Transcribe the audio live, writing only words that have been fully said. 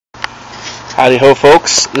Howdy ho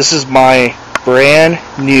folks, this is my brand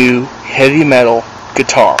new heavy metal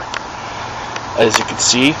guitar. As you can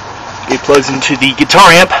see, it plugs into the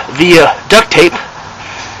guitar amp via duct tape,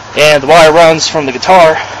 and the wire runs from the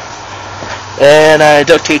guitar, and I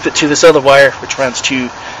duct taped it to this other wire which runs to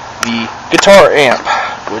the guitar amp,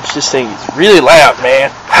 which this thing is really loud,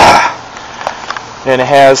 man. And it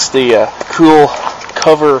has the cool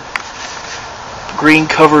cover, green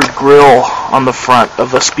covered grill on the front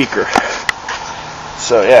of the speaker.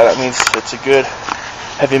 So yeah, that means it's a good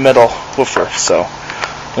heavy metal woofer. So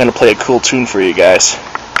I'm going to play a cool tune for you guys.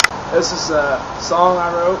 This is a song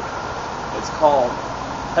I wrote. It's called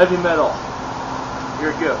Heavy Metal. Here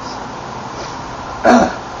it goes.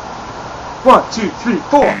 1, 2, 3,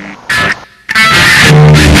 4.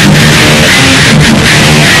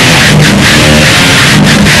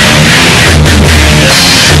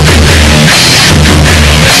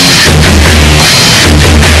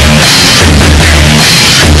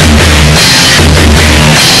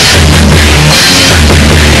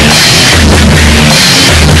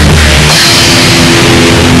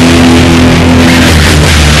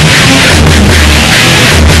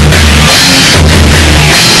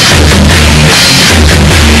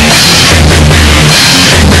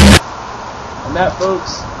 And that,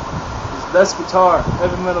 folks, is the best guitar,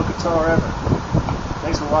 heavy metal guitar ever.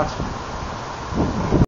 Thanks for watching.